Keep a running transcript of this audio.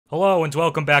Hello and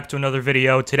welcome back to another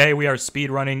video. Today we are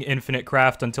speedrunning Infinite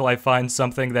Craft until I find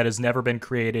something that has never been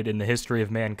created in the history of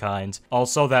mankind.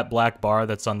 Also, that black bar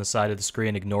that's on the side of the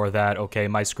screen, ignore that. Okay,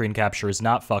 my screen capture is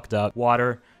not fucked up.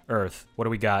 Water, earth. What do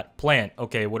we got? Plant.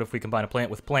 Okay, what if we combine a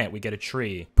plant with plant? We get a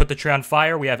tree. Put the tree on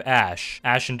fire, we have ash.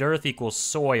 Ash and earth equals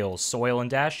soil. Soil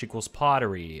and ash equals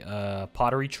pottery.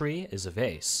 Pottery tree is a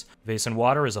vase. Vase and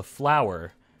water is a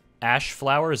flower. Ash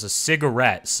flower is a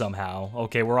cigarette somehow.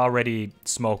 Okay, we're already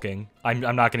smoking. I'm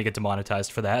not gonna get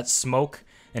demonetized for that. Smoke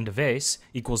and a vase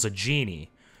equals a genie.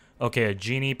 Okay, a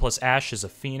genie plus ash is a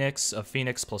phoenix. A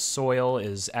phoenix plus soil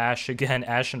is ash again.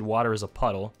 Ash and water is a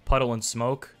puddle. Puddle and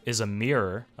smoke is a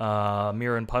mirror.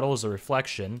 Mirror and puddle is a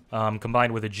reflection.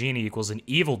 Combined with a genie equals an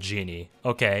evil genie.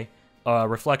 Okay, a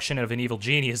reflection of an evil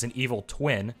genie is an evil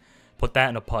twin. Put that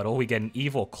in a puddle. We get an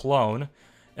evil clone.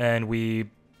 And we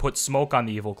put smoke on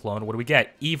the evil clone. What do we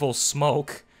get? Evil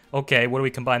smoke. Okay, what do we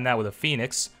combine that with a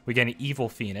phoenix? We get an evil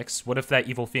phoenix. What if that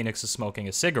evil phoenix is smoking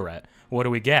a cigarette? What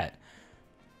do we get?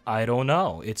 I don't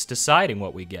know. It's deciding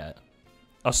what we get.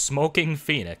 A smoking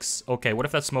phoenix. Okay, what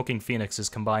if that smoking phoenix is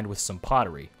combined with some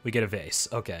pottery? We get a vase.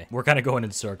 Okay, we're kind of going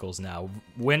in circles now.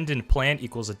 Wind and plant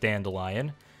equals a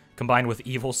dandelion. Combined with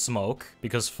evil smoke,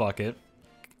 because fuck it.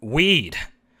 Weed.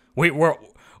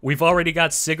 We've already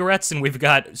got cigarettes and we've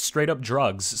got straight up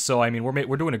drugs. So, I mean,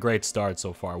 we're doing a great start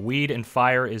so far. Weed and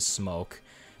fire is smoke.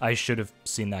 I should have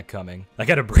seen that coming. I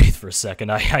gotta breathe for a second.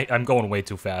 I'm going way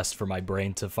too fast for my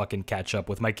brain to fucking catch up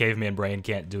with. My caveman brain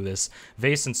can't do this.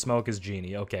 Vase and smoke is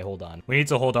genie. Okay, hold on. We need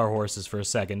to hold our horses for a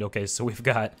second. Okay, so we've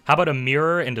got... How about a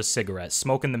mirror and a cigarette?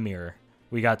 Smoke in the mirror.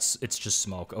 We got... It's just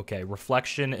smoke. Okay,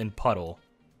 reflection and puddle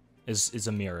is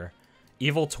a mirror.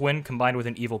 Evil twin combined with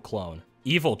an evil clone.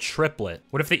 Evil triplet.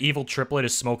 What if the evil triplet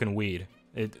is smoking weed?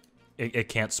 It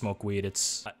can't smoke weed.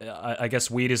 It's... I guess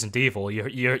weed isn't evil.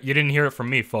 You didn't hear it from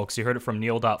me, folks. You heard it from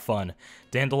Neil.fun.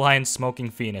 Dandelion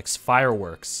smoking phoenix.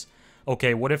 Fireworks.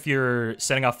 Okay, what if you're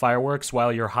setting off fireworks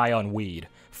while you're high on weed?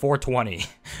 420.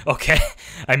 Okay,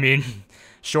 I mean...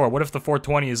 Sure, what if the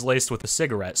 420 is laced with a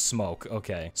cigarette? Smoke.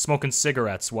 Okay. Smoking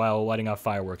cigarettes while lighting off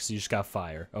fireworks. You just got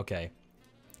fire. Okay.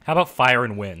 How about fire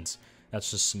and wind? That's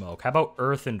just smoke. How about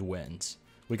earth and wind?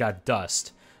 We got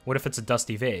dust. What if it's a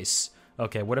dusty vase?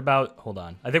 Okay, what about... Hold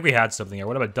on. I think we had something here.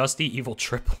 What about dusty evil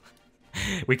triple?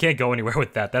 We can't go anywhere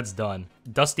with that. That's done.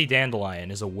 Dusty dandelion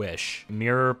is a wish.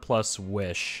 Mirror plus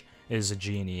wish is a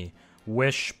genie.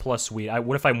 Wish plus weed.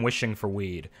 What if I'm wishing for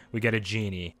weed? We get a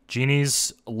genie.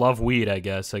 Genies love weed, I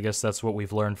guess. I guess that's what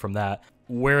we've learned from that.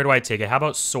 Where do I take it? How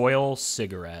about soil,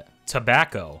 cigarette?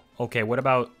 Tobacco. Okay, what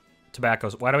about... Tobacco.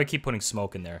 Why do I keep putting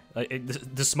smoke in there?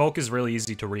 The smoke is really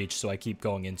easy to reach, so I keep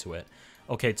going into it.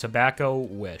 Okay, tobacco,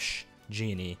 wish,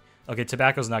 genie. Okay,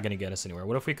 tobacco's not going to get us anywhere.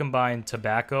 What if we combine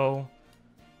tobacco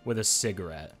with a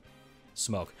cigarette?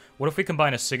 Smoke. What if we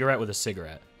combine a cigarette with a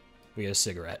cigarette? We get a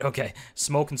cigarette. Okay,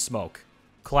 smoke and smoke.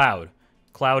 Cloud.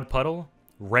 Cloud puddle.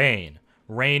 Rain.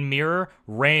 Rain mirror,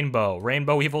 rainbow.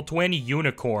 Rainbow evil twin,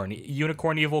 unicorn.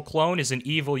 Unicorn evil clone is an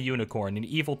evil unicorn. An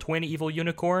evil twin evil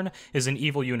unicorn is an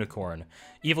evil unicorn.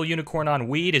 Evil unicorn on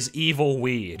weed is evil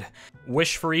weed.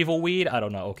 Wish for evil weed? I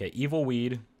don't know. Okay, evil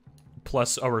weed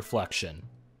plus a reflection.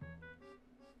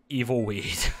 Evil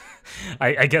weed.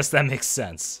 I guess that makes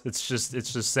sense. It's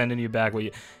just sending you back what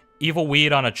you... Evil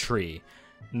weed on a tree.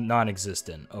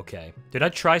 Non-existent. Okay. Did I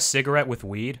try cigarette with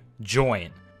weed?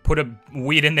 Joint. Put a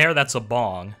weed in there, that's a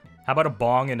bong. How about a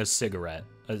bong and a cigarette?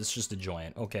 It's just a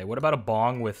joint. Okay, what about a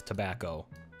bong with tobacco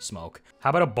smoke? How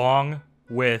about a bong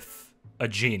with a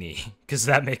genie? Because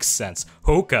that makes sense.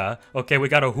 Hookah. Okay, we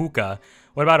got a hookah.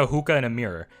 What about a hookah and a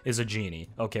mirror? Is a genie.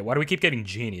 Okay, why do we keep getting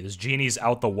genie? There's genies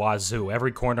out the wazoo,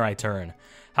 every corner I turn.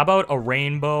 How about a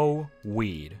rainbow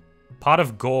weed? Pot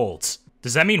of gold.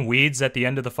 Does that mean weeds at the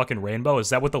end of the fucking rainbow? Is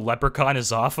that what the leprechaun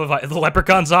is off of? The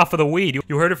leprechaun's off of the weed.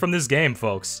 You heard it from this game,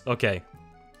 folks. Okay.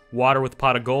 Water with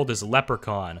pot of gold is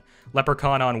leprechaun.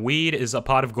 Leprechaun on weed is a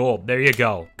pot of gold. There you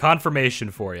go.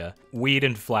 Confirmation for you. Weed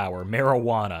and flower.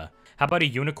 Marijuana. How about a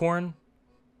unicorn?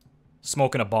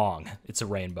 Smoking a bong. It's a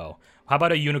rainbow. How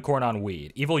about a unicorn on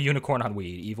weed? Evil unicorn on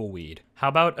weed. Evil weed. How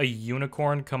about a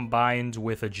unicorn combined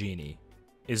with a genie?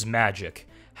 Is magic.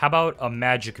 How about a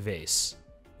magic vase?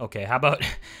 Okay, how about...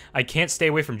 I can't stay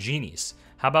away from genies.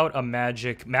 How about a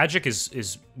magic... Magic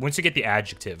is... Once you get the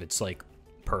adjective, it's, like,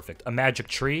 perfect. A magic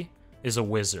tree is a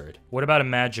wizard. What about a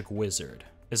magic wizard?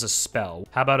 Is a spell.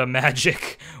 How about a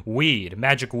magic weed?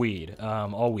 Magic weed.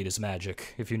 All weed is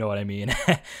magic, if you know what I mean.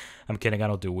 I'm kidding, I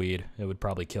don't do weed. It would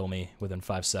probably kill me within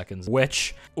 5 seconds.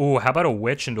 Witch. Ooh, how about a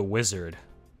witch and a wizard?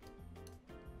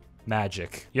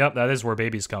 Magic. Yep, that is where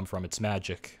babies come from. It's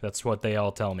magic. That's what they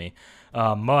all tell me.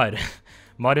 Mud.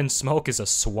 Mud and smoke is a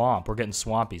swamp. We're getting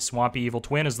swampy. Swampy evil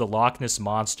twin is the Loch Ness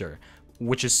monster,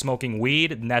 which is smoking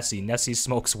weed. Nessie. Nessie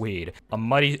smokes weed. A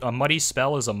muddy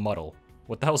spell is a muddle.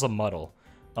 What the hell's a muddle?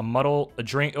 A muddle, a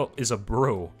drink, oh, is a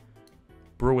brew.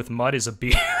 Brew with mud is a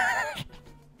beer.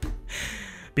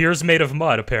 Beer's made of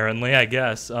mud, apparently, I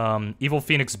guess. Evil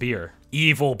Phoenix beer.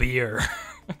 Evil beer.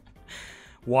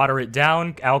 Water it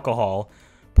down, alcohol.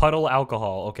 Puddle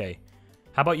alcohol, okay.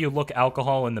 How about you look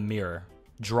alcohol in the mirror?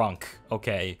 Drunk,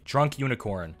 okay. Drunk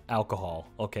unicorn, alcohol.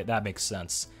 Okay, that makes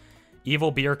sense. Evil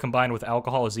beer combined with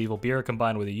alcohol is evil beer.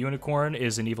 Combined with a unicorn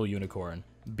is an evil unicorn.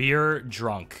 Beer,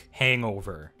 drunk,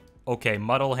 hangover. Okay,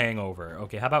 muddle, hangover.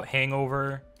 Okay, how about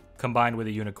hangover combined with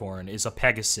a unicorn is a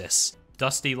Pegasus.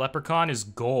 Dusty leprechaun is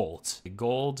gold.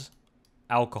 Gold,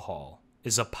 alcohol.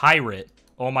 Is a pirate.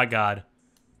 Oh my god.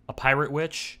 A pirate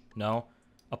witch? No.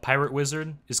 A pirate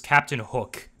wizard is Captain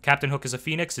Hook. Captain Hook is a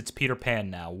phoenix. It's Peter Pan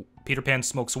now. Peter Pan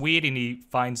smokes weed and he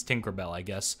finds Tinkerbell, I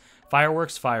guess.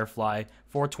 Fireworks, firefly.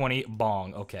 420,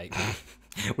 bong. Okay.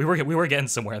 we were getting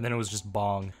somewhere, and then it was just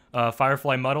bong.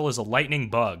 Firefly muddle is a lightning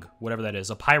bug, whatever that is.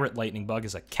 A pirate lightning bug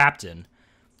is a captain.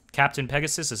 Captain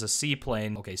Pegasus is a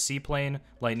seaplane. Okay, seaplane,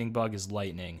 lightning bug is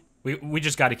lightning. We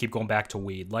just got to keep going back to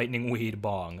weed. Lightning, weed,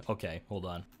 bong. Okay, hold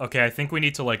on. Okay, I think we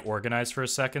need to, like, organize for a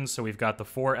second. So we've got the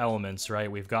 4 elements,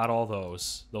 right? We've got all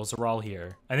those. Those are all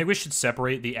here. I think we should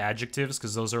separate the adjectives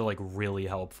because those are, like, really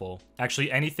helpful.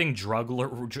 Actually, anything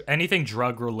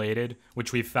drug-related,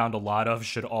 which we've found a lot of,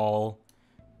 should all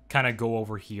kind of go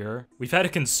over here. We've had a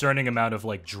concerning amount of,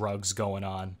 like, drugs going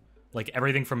on. Like,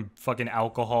 everything from fucking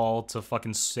alcohol to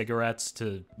fucking cigarettes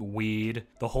to weed.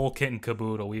 The whole kit and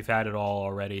caboodle. We've had it all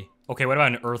already. Okay, what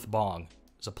about an earth bong?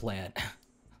 It's a plant.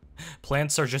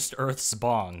 Plants are just earth's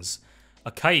bongs.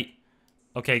 A kite.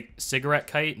 Okay, cigarette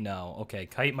kite? No. Okay,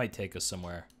 kite might take us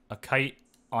somewhere. A kite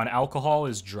on alcohol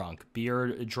is drunk.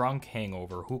 Beer, drunk,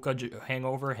 hangover. Hookah,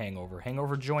 hangover, hangover.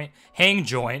 Hangover joint. Hang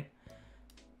joint.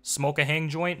 Smoke a hang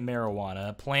joint,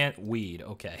 marijuana. Plant, weed.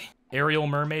 Okay. Ariel,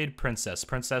 mermaid, princess.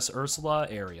 Princess Ursula,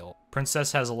 Ariel.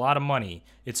 Princess has a lot of money.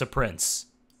 It's a prince.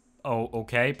 Oh,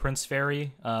 okay. Prince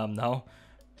fairy. No.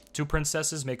 2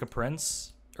 princesses make a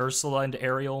prince. Ursula and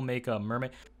Ariel make a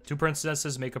mermaid. 2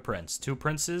 princesses make a prince. 2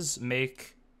 princes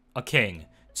make a king.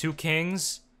 2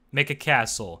 kings make a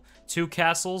castle. 2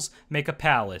 castles make a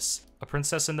palace. A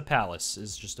princess in the palace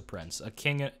is just a prince. A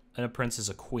king and a prince is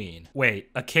a queen.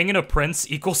 Wait, a king and a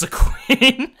prince equals a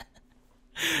queen?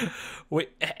 Wait,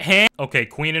 okay,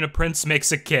 queen and a prince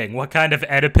makes a king. What kind of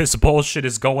Oedipus bullshit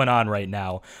is going on right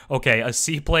now? Okay, a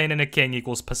seaplane and a king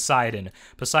equals Poseidon.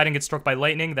 Poseidon gets struck by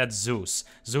lightning, that's Zeus.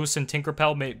 Zeus and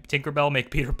Tinkerbell make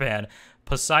Peter Pan.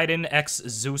 Poseidon x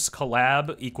Zeus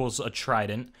collab equals a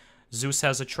trident. Zeus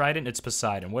has a trident, it's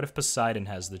Poseidon. What if Poseidon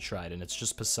has the trident? It's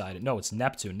just Poseidon. No, it's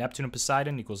Neptune. Neptune and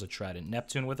Poseidon equals a trident.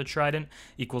 Neptune with a trident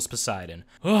equals Poseidon.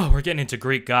 Oh, we're getting into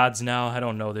Greek gods now. I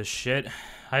don't know this shit.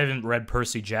 I haven't read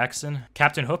Percy Jackson.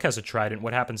 Captain Hook has a trident.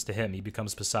 What happens to him? He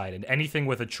becomes Poseidon. Anything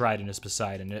with a trident is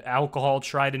Poseidon. An alcohol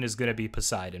trident is gonna be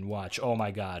Poseidon. Watch. Oh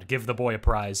my god. Give the boy a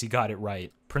prize. He got it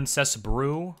right. Princess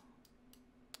Brew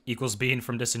equals Bean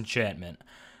from Disenchantment.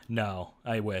 No,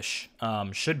 I wish.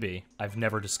 Should be. I've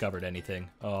never discovered anything.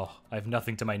 Oh, I have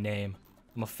nothing to my name.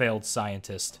 I'm a failed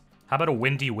scientist. How about a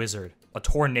windy wizard? A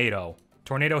tornado.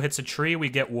 Tornado hits a tree, we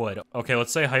get wood. Okay,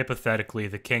 let's say hypothetically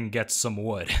the king gets some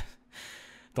wood.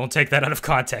 Don't take that out of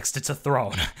context, it's a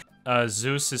throne.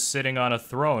 Zeus is sitting on a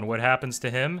throne. What happens to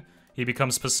him? He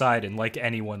becomes Poseidon, like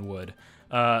anyone would.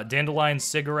 Dandelion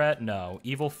cigarette? No.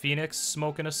 Evil phoenix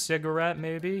smoking a cigarette,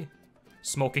 maybe?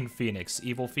 Smoking phoenix.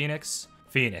 Evil phoenix?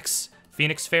 Phoenix.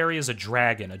 Phoenix fairy is a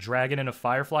dragon. A dragon and a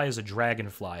firefly is a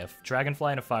dragonfly. A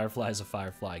dragonfly and a firefly is a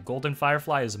firefly. Golden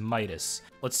firefly is Midas.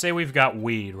 Let's say we've got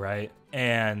weed, right?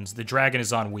 And the dragon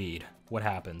is on weed. What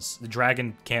happens? The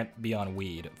dragon can't be on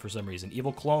weed for some reason.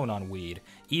 Evil clone on weed.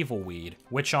 Evil weed.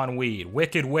 Witch on weed.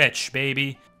 Wicked witch,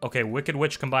 baby. Okay, wicked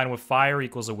witch combined with fire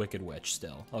equals a wicked witch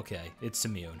still. Okay, it's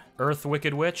immune. Earth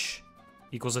wicked witch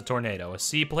equals a tornado. A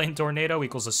seaplane tornado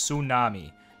equals a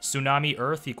tsunami. Tsunami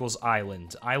Earth equals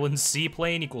island. Island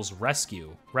seaplane equals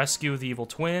rescue. Rescue the evil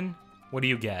twin. What do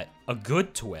you get? A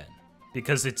good twin.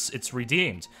 Because it's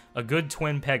redeemed. A good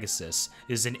twin Pegasus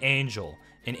is an angel.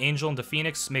 An angel and the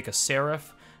phoenix make a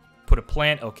seraph. Put a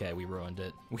plant. Okay, we ruined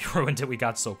it. We ruined it. We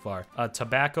got so far. A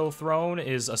tobacco throne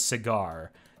is a cigar.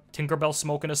 Tinkerbell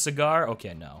smoking a cigar?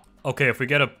 Okay, no. Okay, if we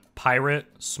get a pirate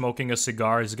smoking a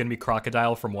cigar, is it gonna be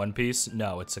Crocodile from One Piece?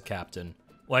 No, it's a captain.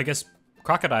 Well, I guess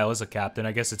Crocodile is a captain.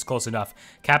 I guess it's close enough.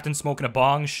 Captain smoking a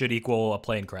bong should equal a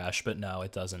plane crash, but no,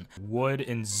 it doesn't. Wood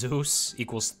and Zeus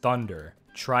equals thunder.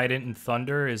 Trident and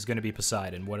Thunder is going to be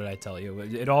Poseidon. What did I tell you?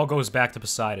 It all goes back to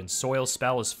Poseidon. Soil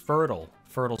Spell is Fertile.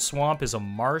 Fertile Swamp is a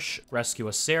marsh. Rescue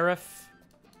a Seraph.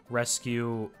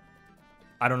 Rescue...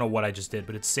 I don't know what I just did,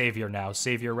 but it's Savior now.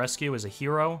 Savior Rescue is a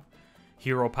hero.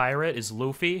 Hero Pirate is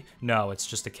Luffy. No, it's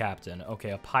just a captain. Okay,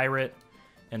 a pirate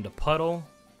and a puddle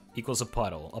equals a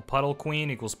puddle. A puddle queen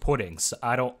equals puddings.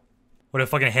 I don't... What did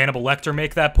fucking Hannibal Lecter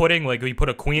make that pudding? Like, we put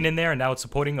a queen in there and now it's a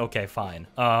pudding? Okay, fine.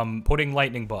 Pudding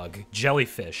lightning bug.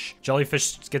 Jellyfish.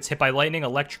 Jellyfish gets hit by lightning.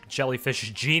 Electric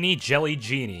jellyfish. Genie. Jelly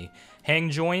genie. Hang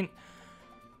joint.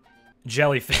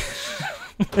 Jellyfish.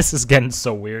 This is getting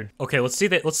so weird. Okay, let's say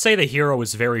the hero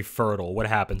is very fertile. What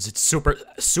happens? It's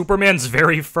Superman's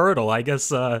very fertile. I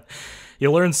guess,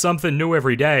 you learn something new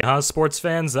every day, huh, sports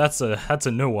fans? That's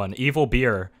a new one. Evil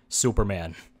beer.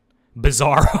 Superman.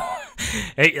 Bizarro.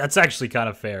 Hey, that's actually kind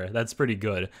of fair. That's pretty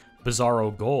good.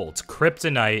 Bizarro gold.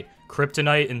 Kryptonite.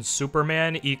 Kryptonite and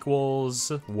Superman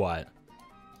equals what?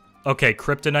 Okay,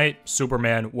 Kryptonite,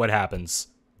 Superman, what happens?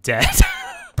 Dead.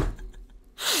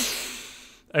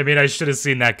 I mean, I should have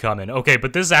seen that coming. Okay,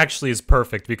 but this actually is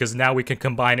perfect because now we can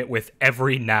combine it with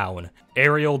every noun.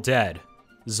 Ariel dead.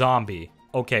 Zombie.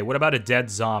 Okay, what about a dead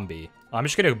zombie? I'm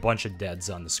just getting a bunch of deads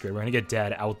on the screen. We're gonna get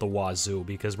dead out the wazoo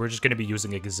because we're just gonna be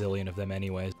using a gazillion of them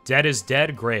anyways. Dead is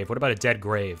dead, grave. What about a dead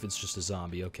grave? It's just a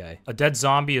zombie, okay. A dead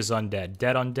zombie is undead.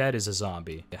 Dead undead is a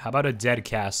zombie. How about a dead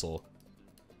castle?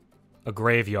 A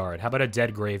graveyard. How about a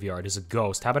dead graveyard? Is a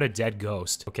ghost. How about a dead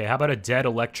ghost? Okay, how about a dead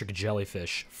electric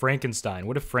jellyfish? Frankenstein.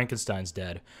 What if Frankenstein's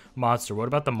dead? Monster. What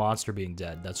about the monster being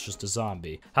dead? That's just a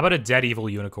zombie. How about a dead evil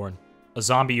unicorn? A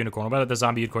zombie unicorn. What about the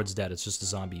zombie unicorn's dead? It's just a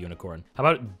zombie unicorn. How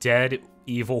about dead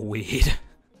evil weed?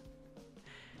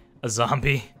 A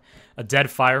zombie. A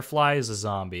dead firefly is a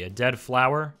zombie. A dead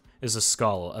flower is a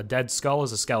skull. A dead skull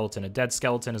is a skeleton. A dead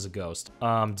skeleton is a ghost.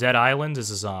 Dead island is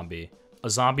a zombie.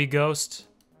 A zombie ghost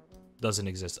doesn't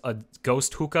exist. A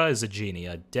ghost hookah is a genie.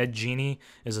 A dead genie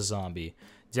is a zombie.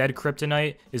 Dead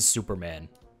kryptonite is Superman.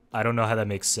 I don't know how that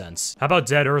makes sense. How about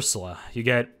dead Ursula? You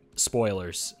get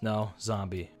spoilers. No,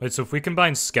 zombie. Wait, so if we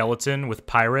combine skeleton with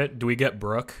pirate, do we get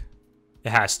Brooke? It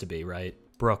has to be, right?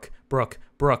 Brooke, Brooke,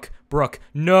 Brooke, Brooke.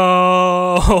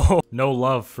 No! No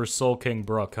love for Soul King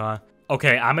Brooke, huh?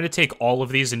 Okay, I'm gonna take all of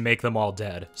these and make them all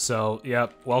dead. So,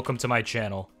 yep, welcome to my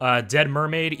channel. Dead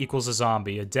mermaid equals a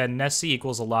zombie. A dead Nessie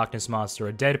equals a Loch Ness monster.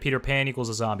 A dead Peter Pan equals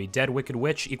a zombie. Dead wicked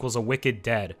witch equals a wicked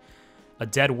dead. A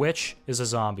dead witch is a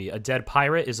zombie. A dead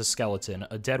pirate is a skeleton.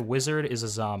 A dead wizard is a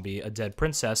zombie. A dead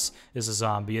princess is a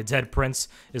zombie. A dead prince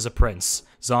is a prince.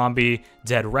 Zombie.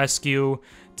 Dead rescue.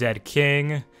 Dead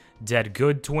king. Dead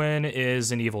good twin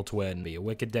is an evil twin. Be a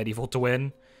wicked dead evil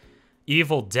twin.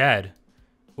 Evil dead.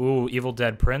 Ooh, evil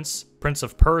dead prince. Prince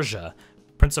of Persia.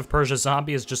 Prince of Persia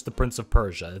zombie is just the Prince of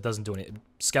Persia. It doesn't do anything.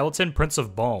 Skeleton, Prince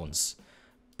of Bones.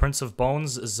 Prince of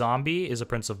Bones zombie is a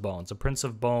Prince of Bones. A Prince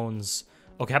of Bones...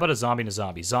 Okay, how about a zombie and a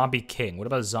zombie? Zombie king. What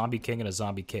about a zombie king and a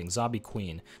zombie king? Zombie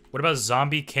queen. What about a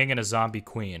zombie king and a zombie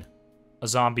queen? A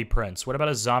zombie prince. What about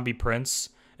a zombie prince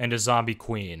and a zombie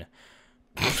queen?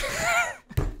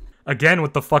 Again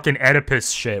with the fucking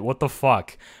Oedipus shit. What the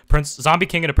fuck? Zombie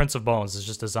king and a Prince of Bones is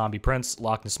just a zombie prince.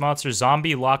 Loch Ness monster.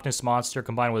 Zombie Loch Ness monster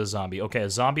combined with a zombie. Okay, a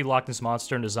zombie Loch Ness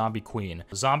monster and a zombie queen.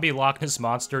 Zombie Loch Ness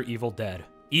monster, Evil Dead.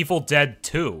 Evil Dead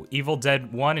 2. Evil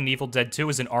Dead 1 and Evil Dead 2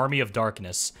 is an army of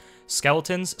darkness.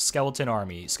 Skeletons, skeleton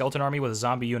army. Skeleton army with a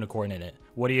zombie unicorn in it.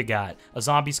 What do you got? A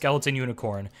zombie skeleton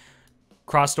unicorn.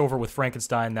 Crossed over with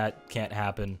Frankenstein, that can't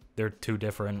happen. They're too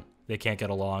different. They can't get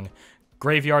along.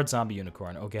 Graveyard, zombie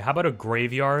unicorn. Okay, how about a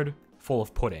graveyard full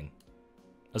of pudding?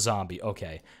 A zombie,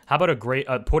 okay. How about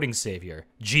a pudding savior?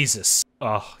 Jesus.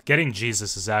 Ugh, getting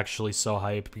Jesus is actually so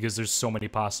hype because there's so many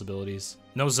possibilities.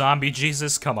 No zombie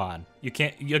Jesus? Come on.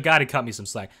 You gotta cut me some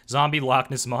slack. Zombie Loch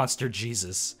Ness monster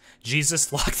Jesus.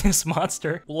 Jesus Loch Ness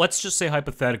monster? Well, let's just say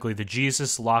hypothetically the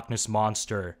Jesus Loch Ness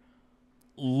monster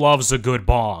loves a good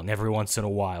bong every once in a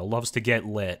while. Loves to get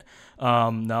lit.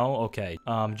 No? Okay.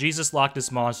 Jesus Loch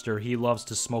Ness monster, he loves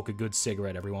to smoke a good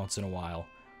cigarette every once in a while.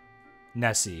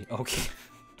 Nessie. Okay.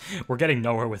 We're getting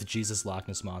nowhere with Jesus Loch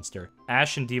Ness monster.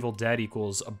 Ash and Evil Dead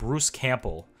equals a Bruce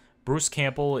Campbell. Bruce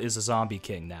Campbell is a zombie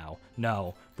king now.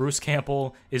 No. Bruce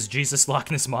Campbell is Jesus Loch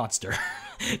Ness monster.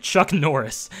 Chuck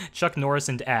Norris. Chuck Norris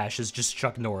and Ash is just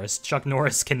Chuck Norris. Chuck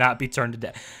Norris cannot be turned to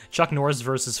death. Chuck Norris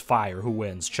versus fire. Who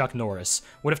wins? Chuck Norris.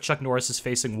 What if Chuck Norris is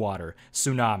facing water?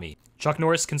 Tsunami. Chuck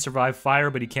Norris can survive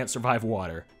fire, but he can't survive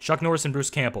water. Chuck Norris and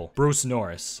Bruce Campbell. Bruce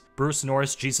Norris. Bruce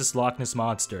Norris, Jesus Loch Ness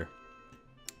monster.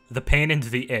 The Pain and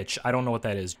the Itch. I don't know what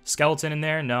that is. Skeleton in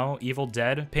there? No. Evil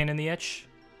Dead, Pain and the Itch?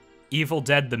 Evil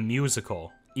Dead the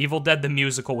musical. Evil Dead the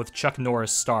Musical with Chuck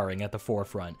Norris starring at the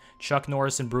forefront. Chuck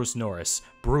Norris and Bruce Norris.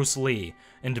 Bruce Lee.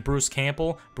 And Bruce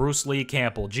Campbell, Bruce Lee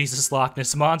Campbell. Jesus Loch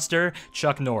Ness Monster,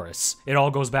 Chuck Norris. It all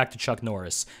goes back to Chuck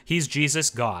Norris. He's Jesus,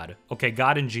 God. Okay,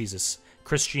 God and Jesus.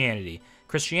 Christianity.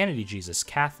 Christianity, Jesus.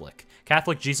 Catholic.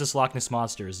 Catholic Jesus Loch Ness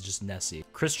Monster is just Nessie.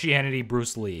 Christianity,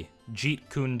 Bruce Lee. Jeet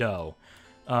Kune Do.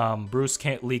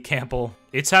 Lee Campbell.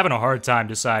 It's having a hard time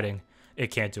deciding. It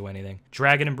can't do anything.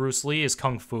 Dragon and Bruce Lee is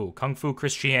Kung Fu. Kung Fu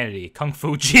Christianity. Kung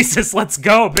Fu Jesus. Let's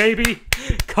go, baby.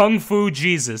 Kung Fu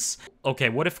Jesus. Okay,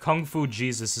 what if Kung Fu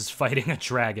Jesus is fighting a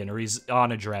dragon, or he's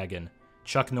on a dragon?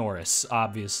 Chuck Norris,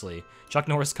 obviously. Chuck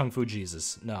Norris, Kung Fu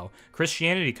Jesus. No.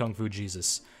 Christianity, Kung Fu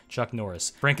Jesus. Chuck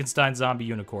Norris. Frankenstein zombie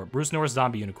unicorn. Bruce Norris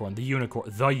zombie unicorn. The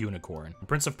unicorn. The unicorn.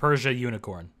 Prince of Persia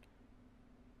unicorn.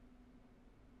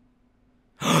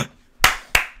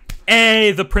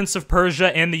 Hey, the Prince of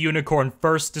Persia and the Unicorn.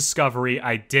 First discovery.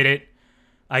 I did it.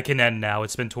 I can end now.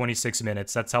 It's been 26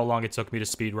 minutes. That's how long it took me to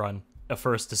speedrun a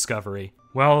first discovery.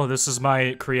 Well, this is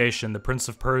my creation, the Prince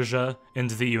of Persia and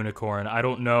the Unicorn. I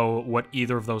don't know what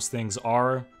either of those things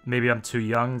are. Maybe I'm too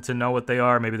young to know what they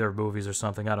are. Maybe they're movies or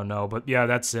something. I don't know. But yeah,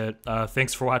 that's it.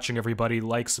 Thanks for watching, everybody.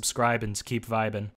 Like, subscribe, and keep vibing.